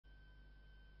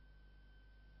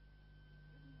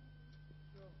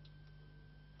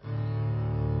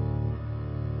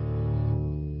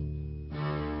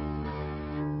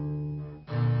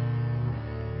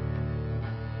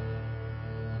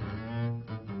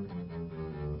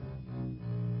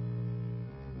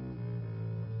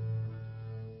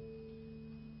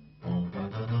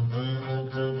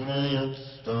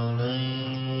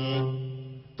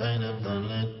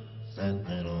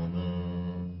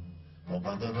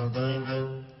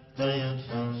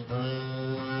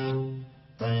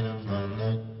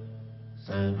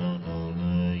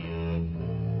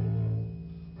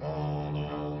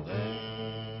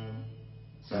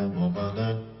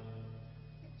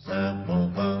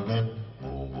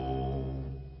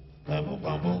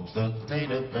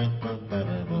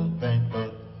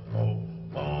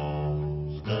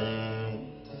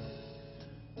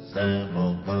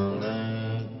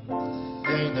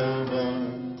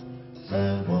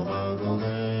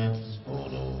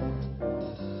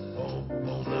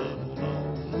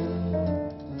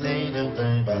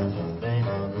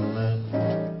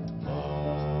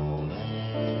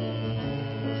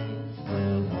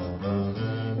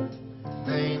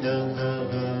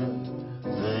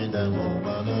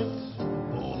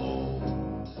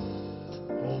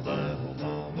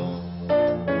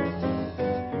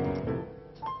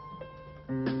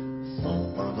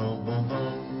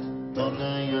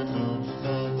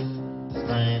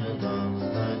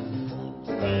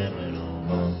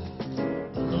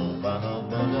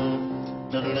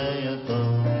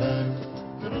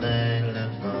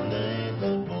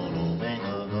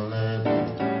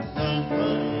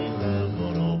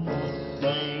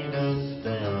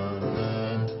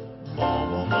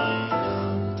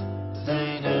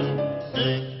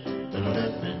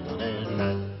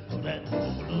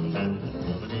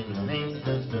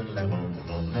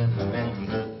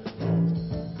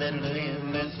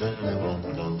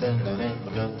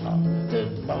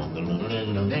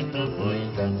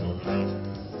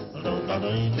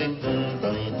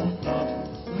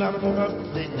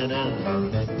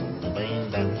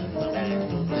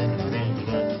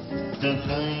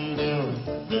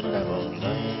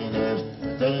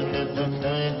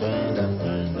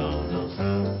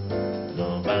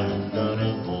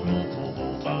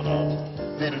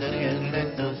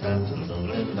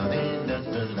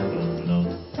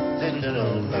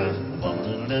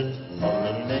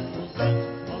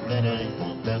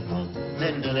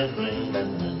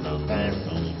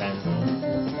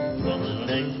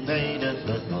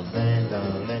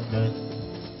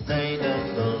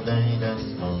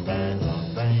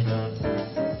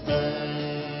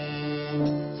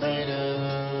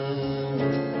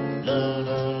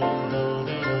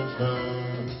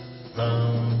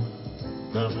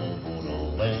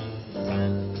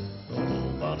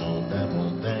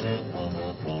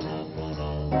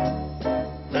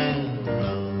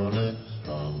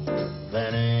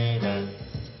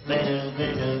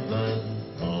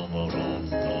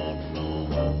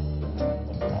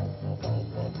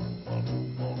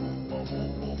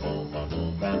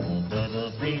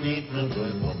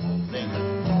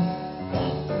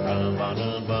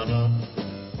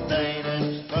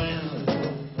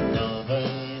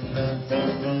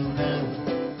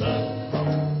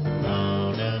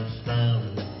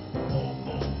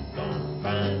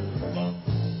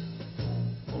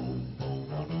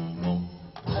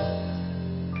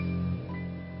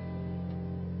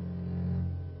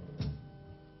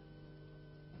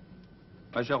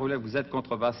Major Holley, vous êtes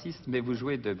contrebassiste, mais vous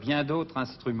jouez de bien d'autres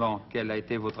instruments. Quelle a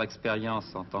été votre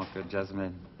expérience en tant que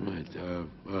jazzman?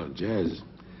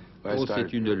 Oh,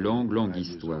 c'est une longue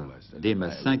histoire. Dès ma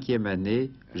 5e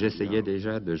année, j'essayais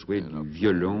déjà de jouer du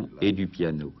violon et du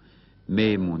piano.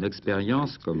 Mais mon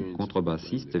expérience comme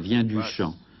contrebassiste vient du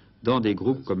chant, dans des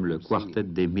groupes comme le quartet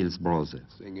des Mills Brothers.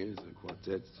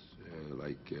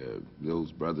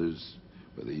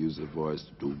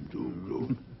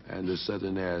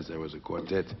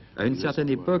 À une certaine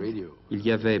époque, il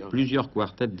y avait plusieurs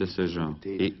quartets de ce genre,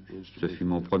 et ce fut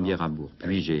mon premier amour.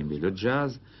 Puis j'ai aimé le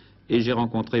jazz, et j'ai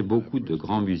rencontré beaucoup de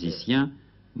grands musiciens.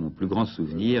 Mon plus grand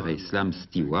souvenir est Slam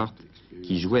Stewart,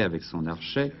 qui jouait avec son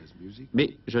archet,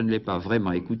 mais je ne l'ai pas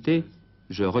vraiment écouté,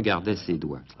 je regardais ses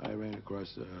doigts.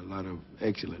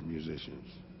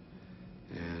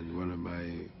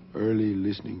 Early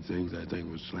listening things, I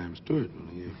think, was Slam Stewart when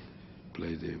he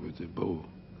played there with the bow.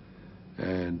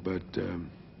 But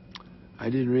I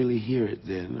didn't really hear it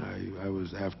then. I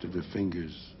was after the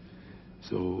fingers.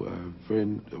 So a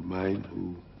friend of mine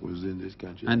who was in this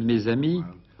country. Un de mes amis,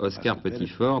 Oscar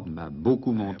Pettiford, m'a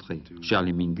beaucoup montré.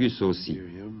 Charlie Mingus aussi.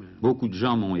 Beaucoup de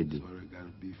gens m'ont aidé.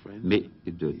 Mais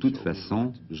de toute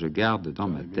façon, je garde dans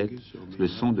ma tête le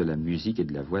son de la musique et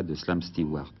de la voix de Slam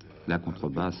Stewart. La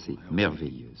contrebasse est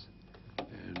merveilleuse.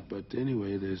 But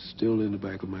anyway, there's still in the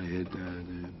back of my head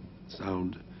the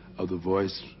sound of the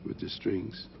voice with the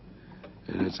strings.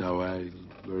 And that's how I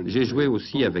learned. J'ai joué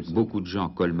aussi avec beaucoup de gens,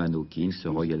 Coleman Hawkins,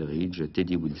 Royal Ridge,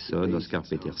 Teddy Wilson, Oscar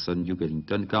Peterson, Duke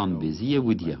Ellington, Count Basie et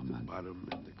Woody Herman.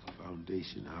 The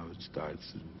foundation, how it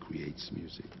starts and creates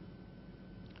music.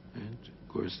 And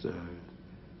of course,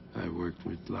 I worked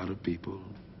with a lot of people,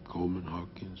 Coleman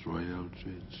Hawkins, Roy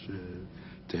Eldridge,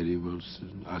 Teddy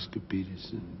Wilson, Oscar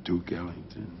Peterson, Duke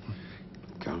Ellington,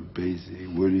 Count Basie,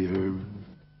 Woody Herman.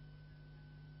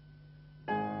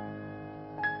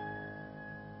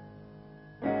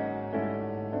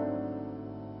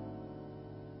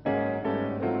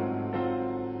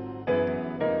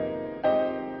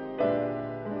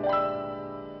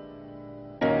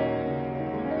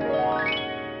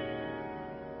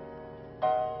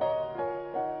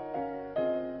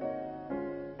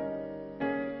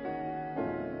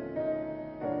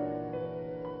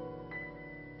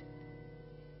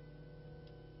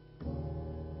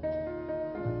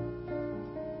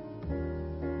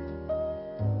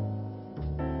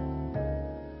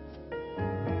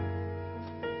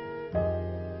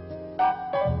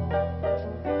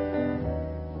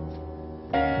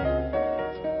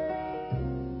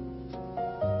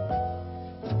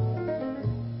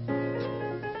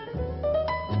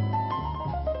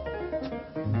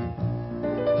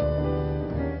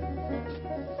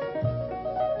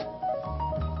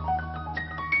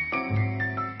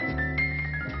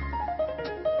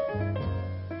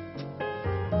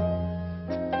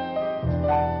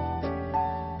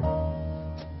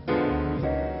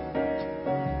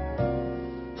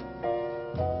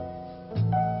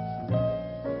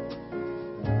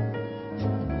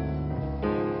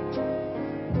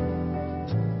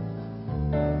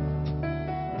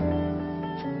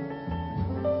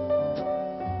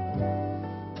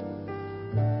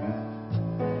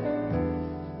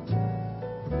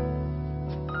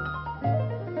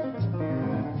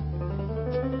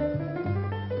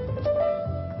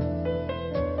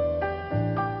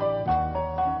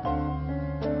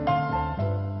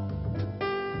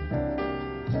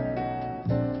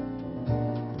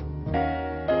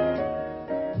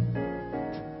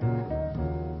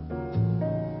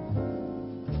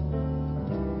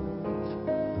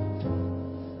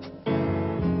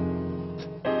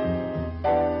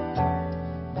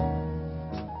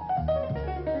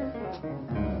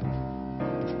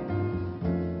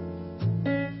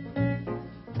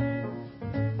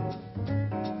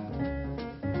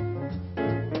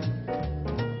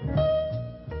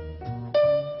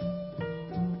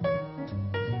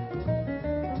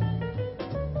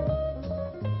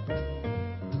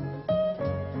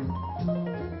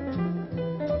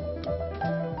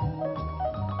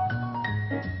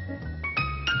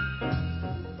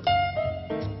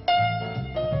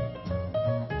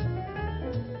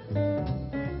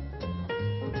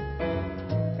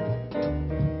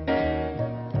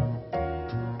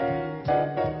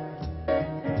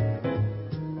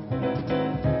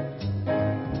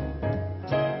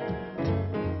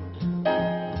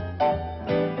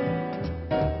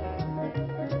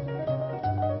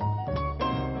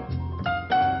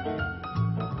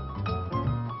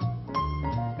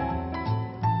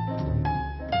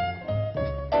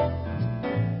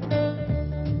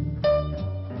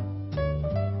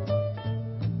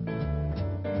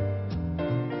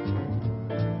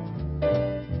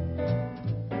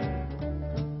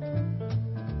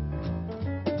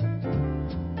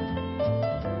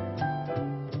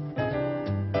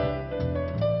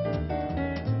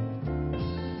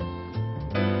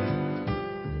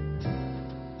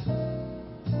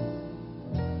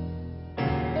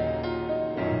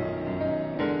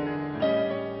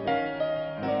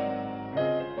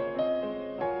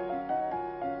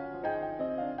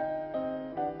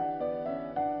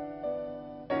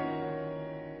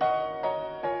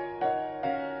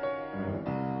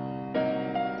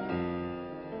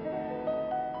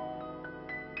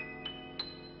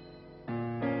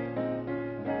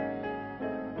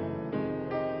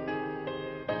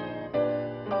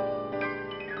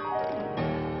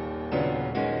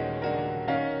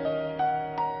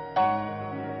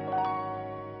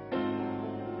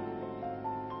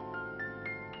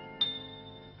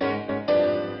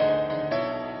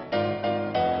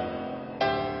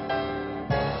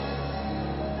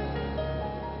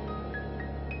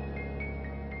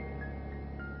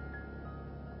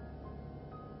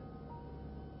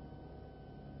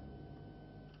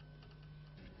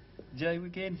 Gerry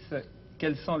Wiggins,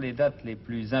 quelles sont les dates les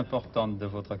plus importantes de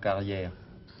votre carrière?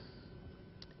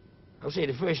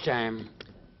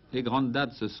 Les grandes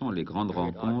dates, ce sont les grandes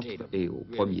rencontres, et au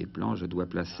premier plan, je dois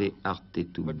placer Art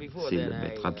Thigpen. C'est le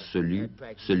maître absolu,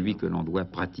 celui que l'on doit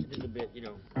pratiquer.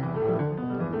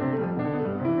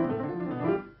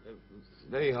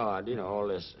 Very hard, you know, all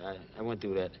this. I went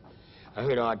through that. I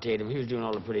heard Art Thigpen. He was doing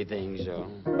all the pretty things, so.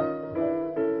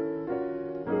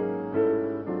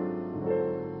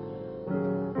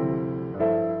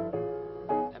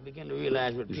 I began to realize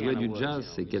Jouer du jazz,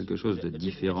 c'est quelque chose de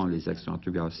différent. Les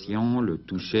accentuations, le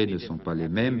toucher ne sont pas les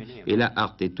mêmes. Et là,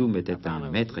 Art Thigpen était un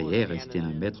maître et est resté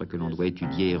un maître que l'on doit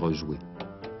étudier et rejouer.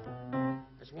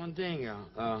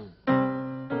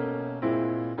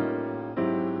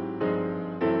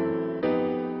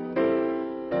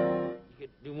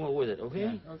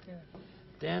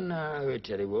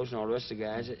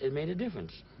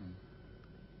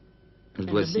 Je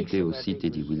dois citer aussi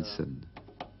Teddy Wilson.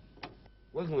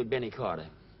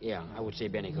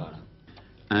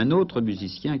 Un autre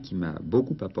musicien qui m'a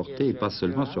beaucoup apporté, et pas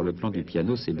seulement sur le plan du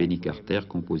piano, c'est Benny Carter,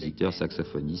 compositeur,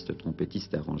 saxophoniste,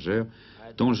 trompettiste, arrangeur,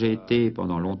 dont j'ai été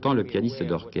pendant longtemps le pianiste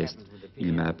d'orchestre.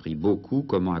 Il m'a appris beaucoup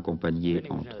comment accompagner,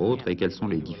 entre autres, et quelles sont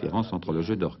les différences entre le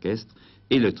jeu d'orchestre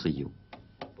et le trio.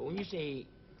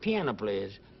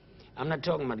 I'm not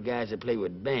talking about guys that play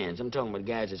with bands. I'm talking about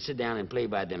guys that sit down and play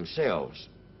by themselves.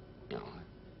 You know,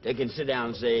 they can sit down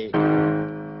and say,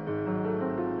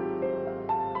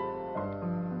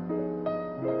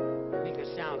 make a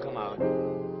sound come out.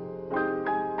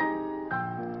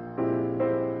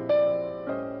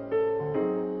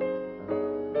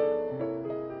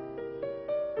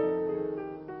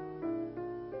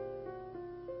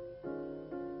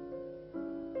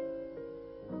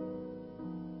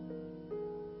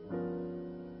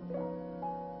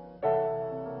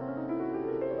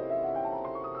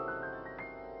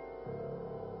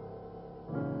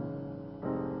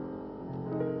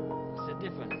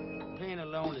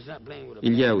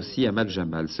 Il y a aussi Ahmad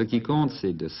Jamal. Ce qui compte,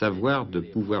 c'est de savoir, de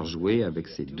pouvoir jouer avec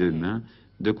ses deux mains,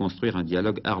 de construire un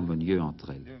dialogue harmonieux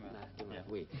entre elles.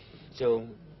 So,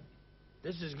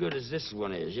 this is as good as this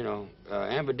one is, you know.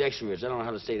 Ambidextrous, I don't know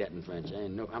how to say that in French.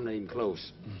 I'm not even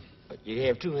close. But you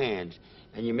have two hands,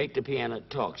 and you make the piano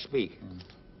talk, speak.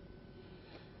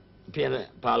 Piano,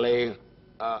 parlez,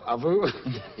 à vous.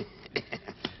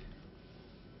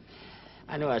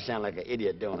 I know I sound like an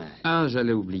idiot, don't I? Ah,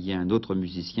 j'allais oublier un autre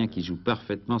musicien qui joue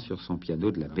parfaitement sur son piano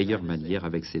de la meilleure manière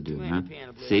avec ses deux mains,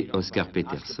 c'est Oscar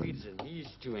Peterson. He's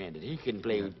two-handed. He can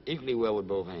play equally well with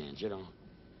both hands, you know.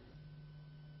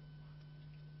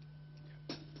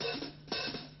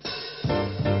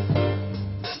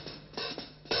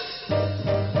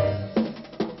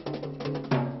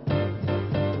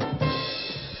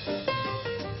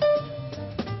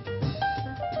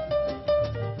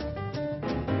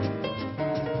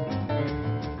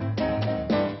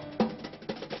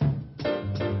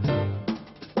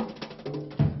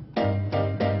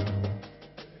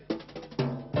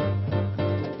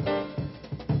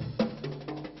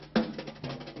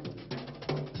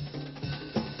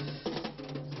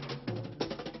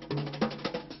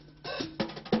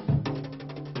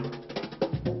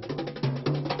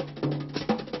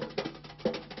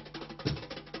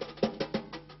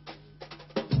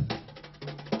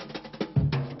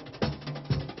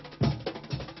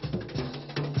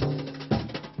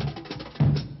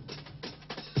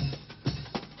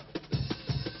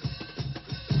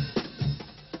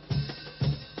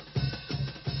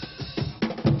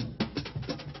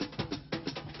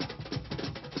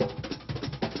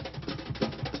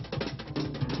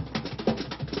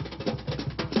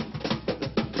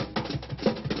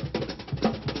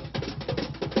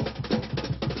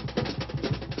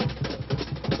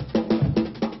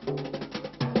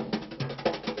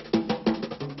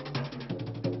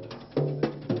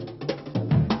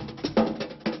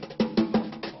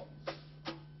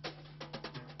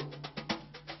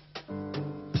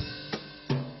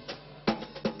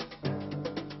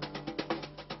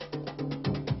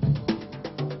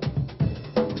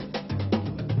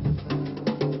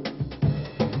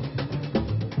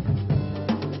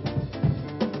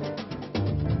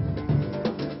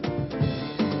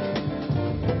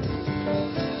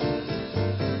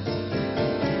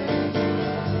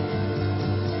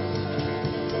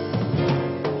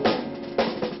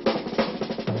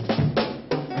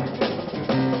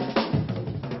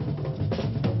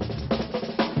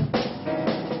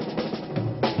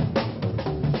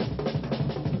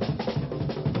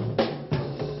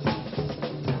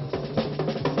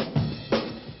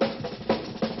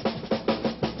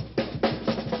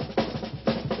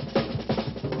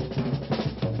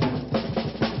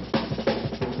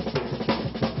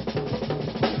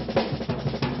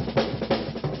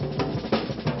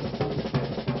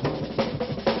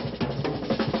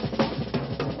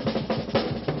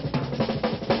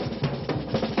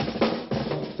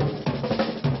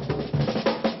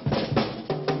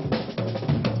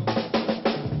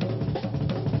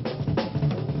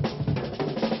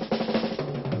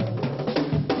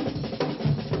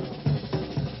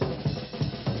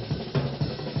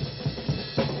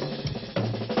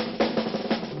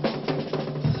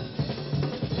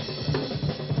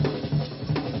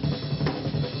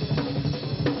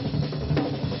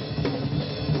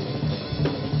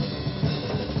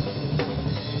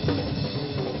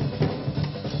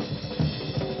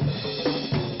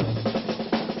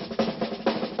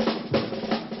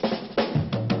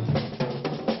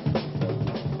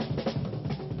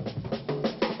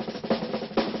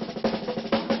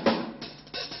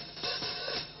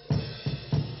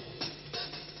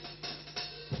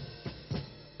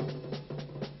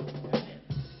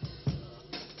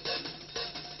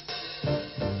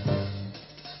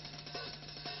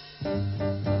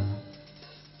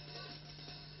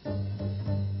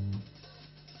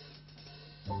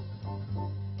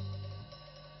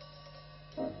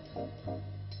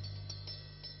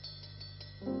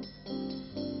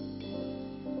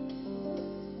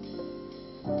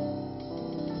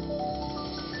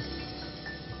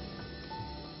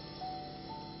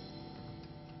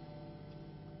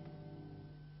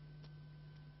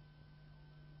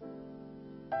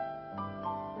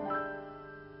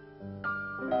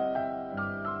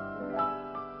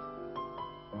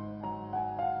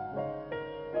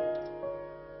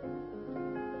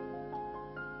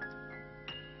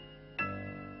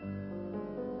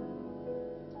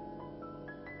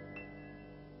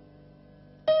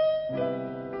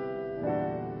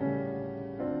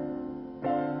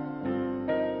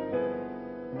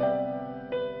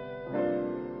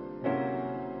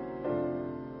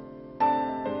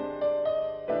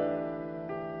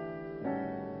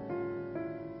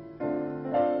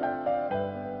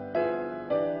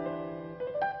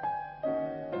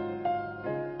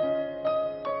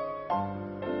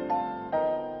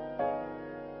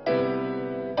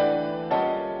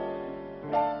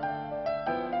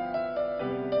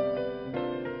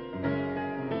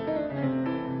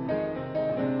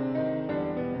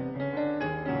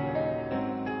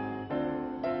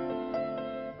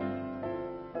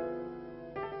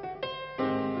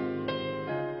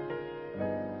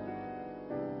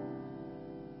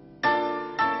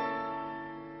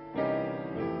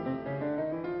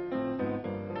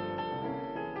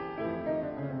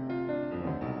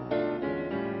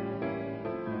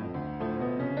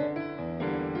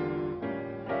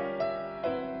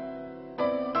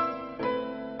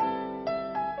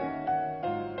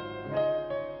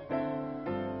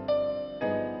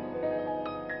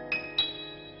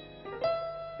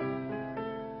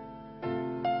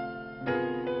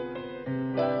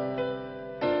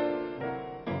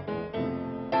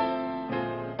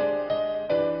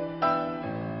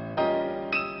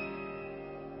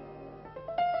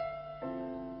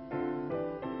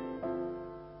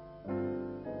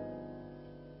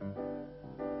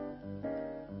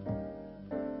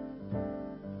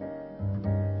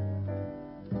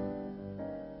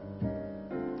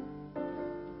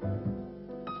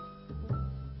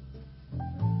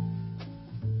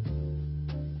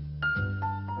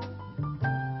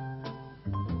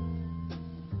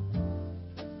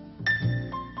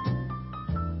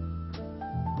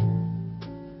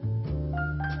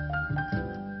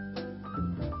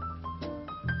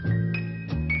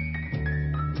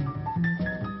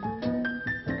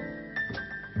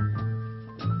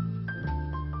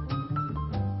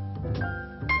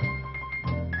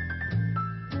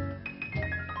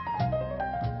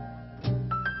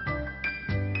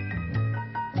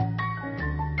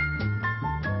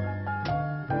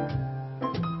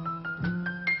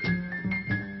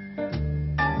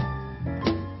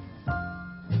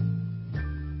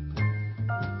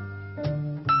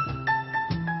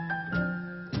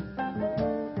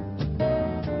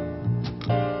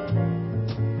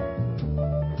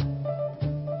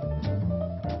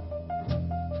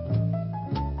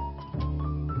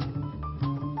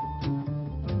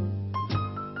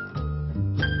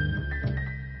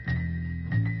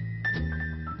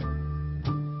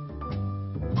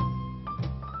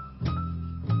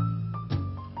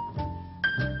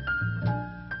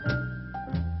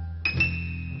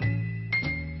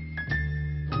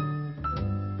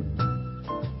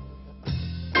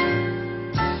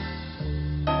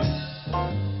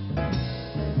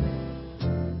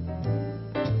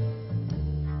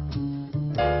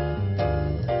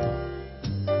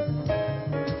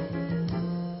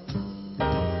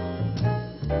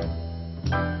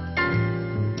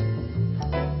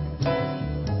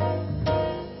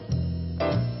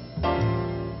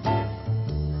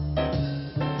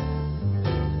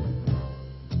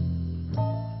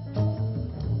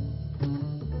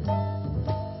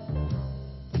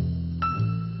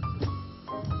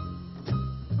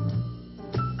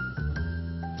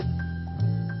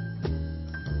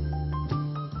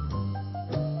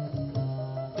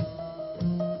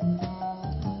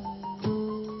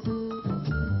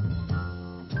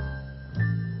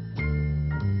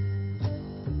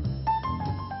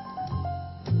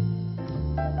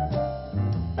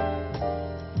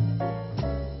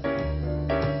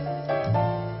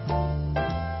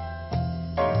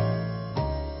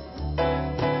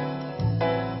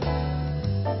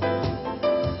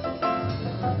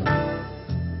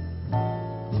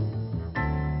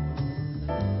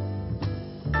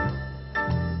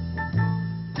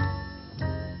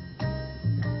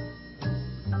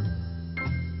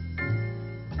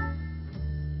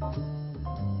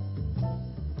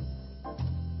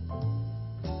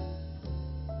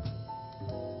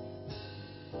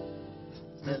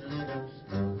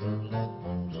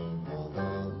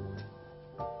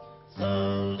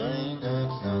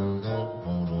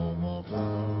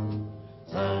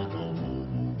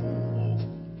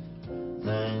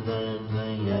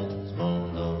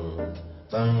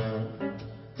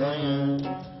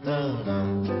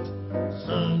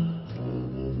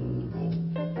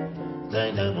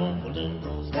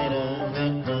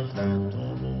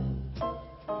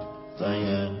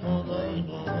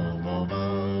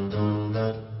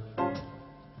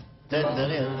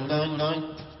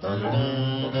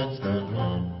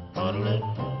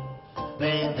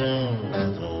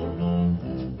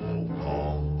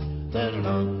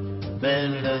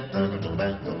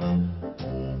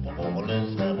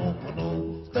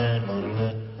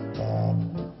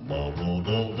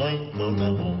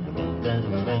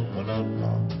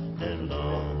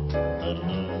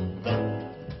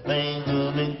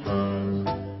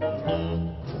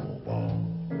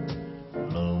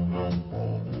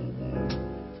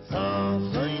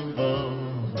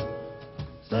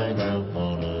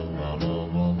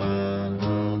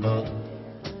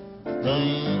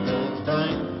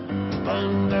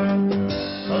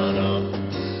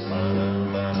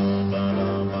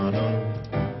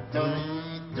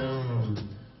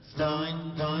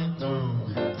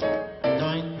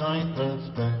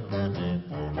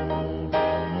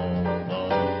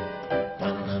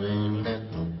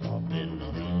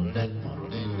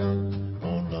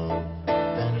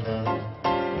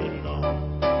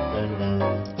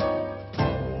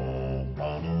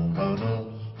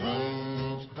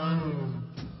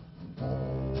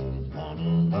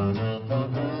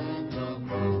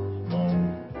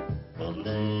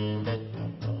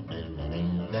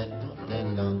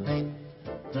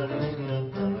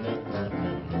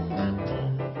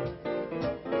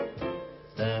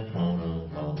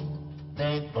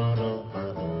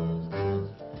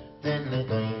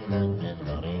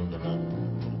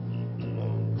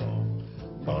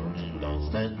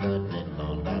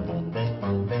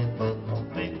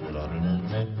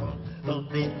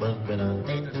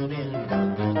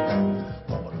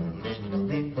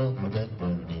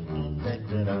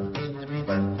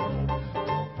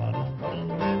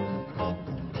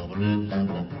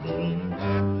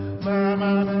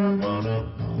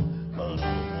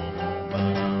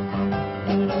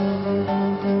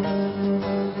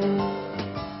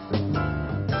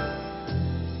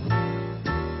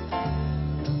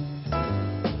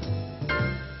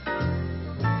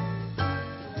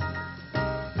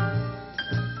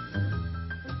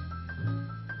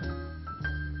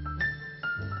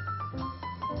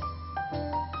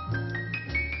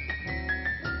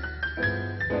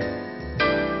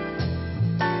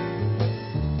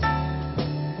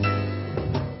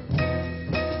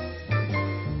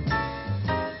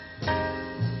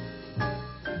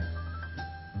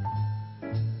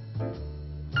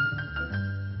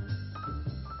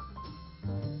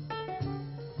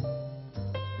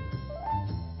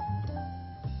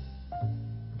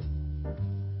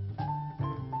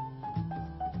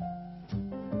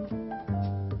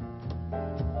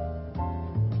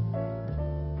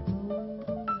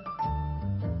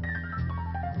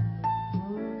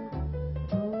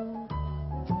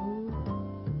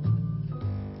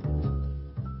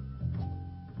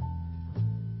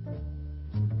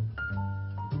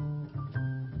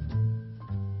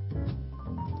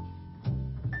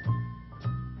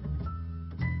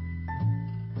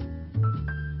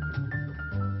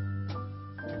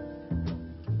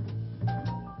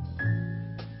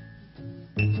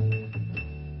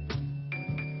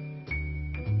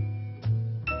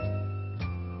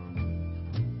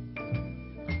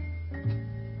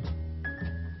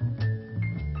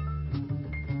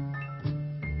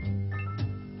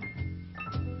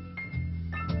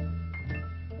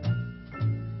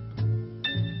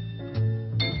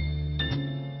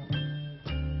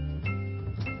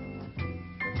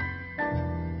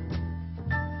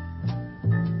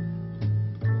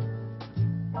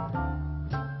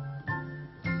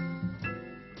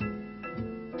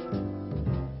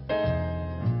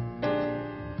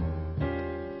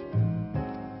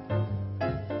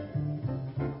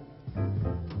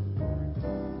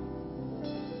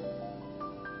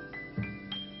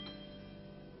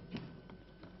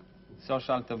 Sir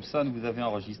Charles Thompson, vous avez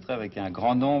enregistré avec un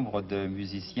grand nombre de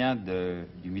musiciens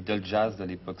du middle jazz de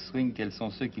l'époque swing. Quels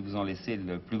sont ceux qui vous ont laissé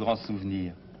le plus grand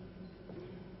souvenir?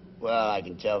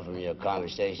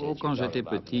 Oh, Quand j'étais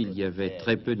petit, il y avait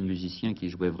très peu de musiciens qui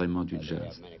jouaient vraiment du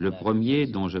jazz. Le premier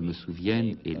dont je me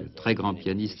souvienne est le très grand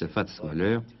pianiste Fats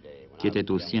Waller, qui était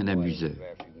aussi un amuseur.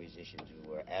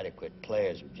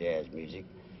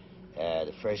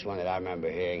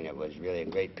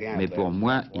 Mais pour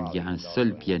moi, il y a un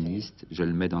seul pianiste, je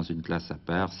le mets dans une classe à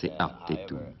part, c'est Art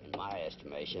Thigpen.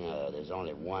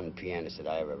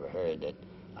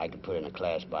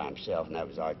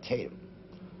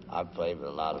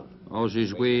 Oh, j'ai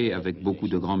joué avec beaucoup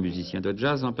de grands musiciens de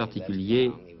jazz, en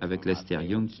particulier avec Lester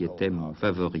Young, qui était mon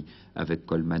favori, avec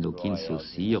Coleman Hawkins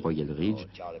aussi, Royal Ridge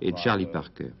et Charlie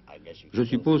Parker. Je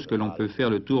suppose que l'on peut faire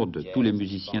le tour de tous les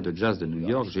musiciens de jazz de New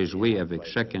York. J'ai joué avec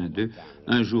chacun d'eux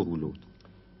un jour ou l'autre.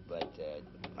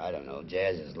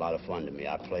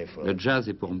 Le jazz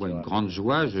est pour moi une grande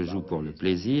joie, je joue pour le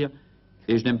plaisir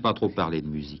et je n'aime pas trop parler de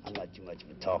musique.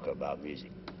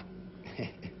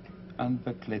 And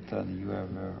Buck Clayton, you have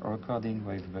a recording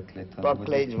with Buck Clayton. Buck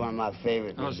Clayton's one of my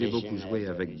favorite J'ai beaucoup joué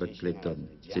avec Buck Clayton.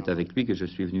 C'est avec lui que je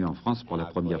suis venu en France pour la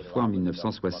première fois en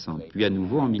 1960, puis à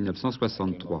nouveau en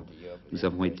 1963. Nous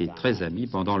avons été très amis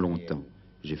pendant longtemps.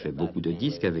 J'ai fait beaucoup de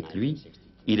disques avec lui.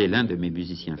 Il est l'un de mes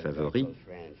musiciens favoris.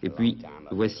 Et puis,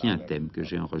 voici un thème que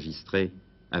j'ai enregistré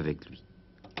avec lui.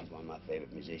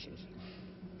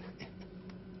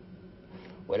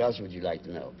 What else would you like to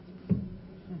know?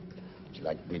 Would you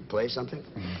like me to play something?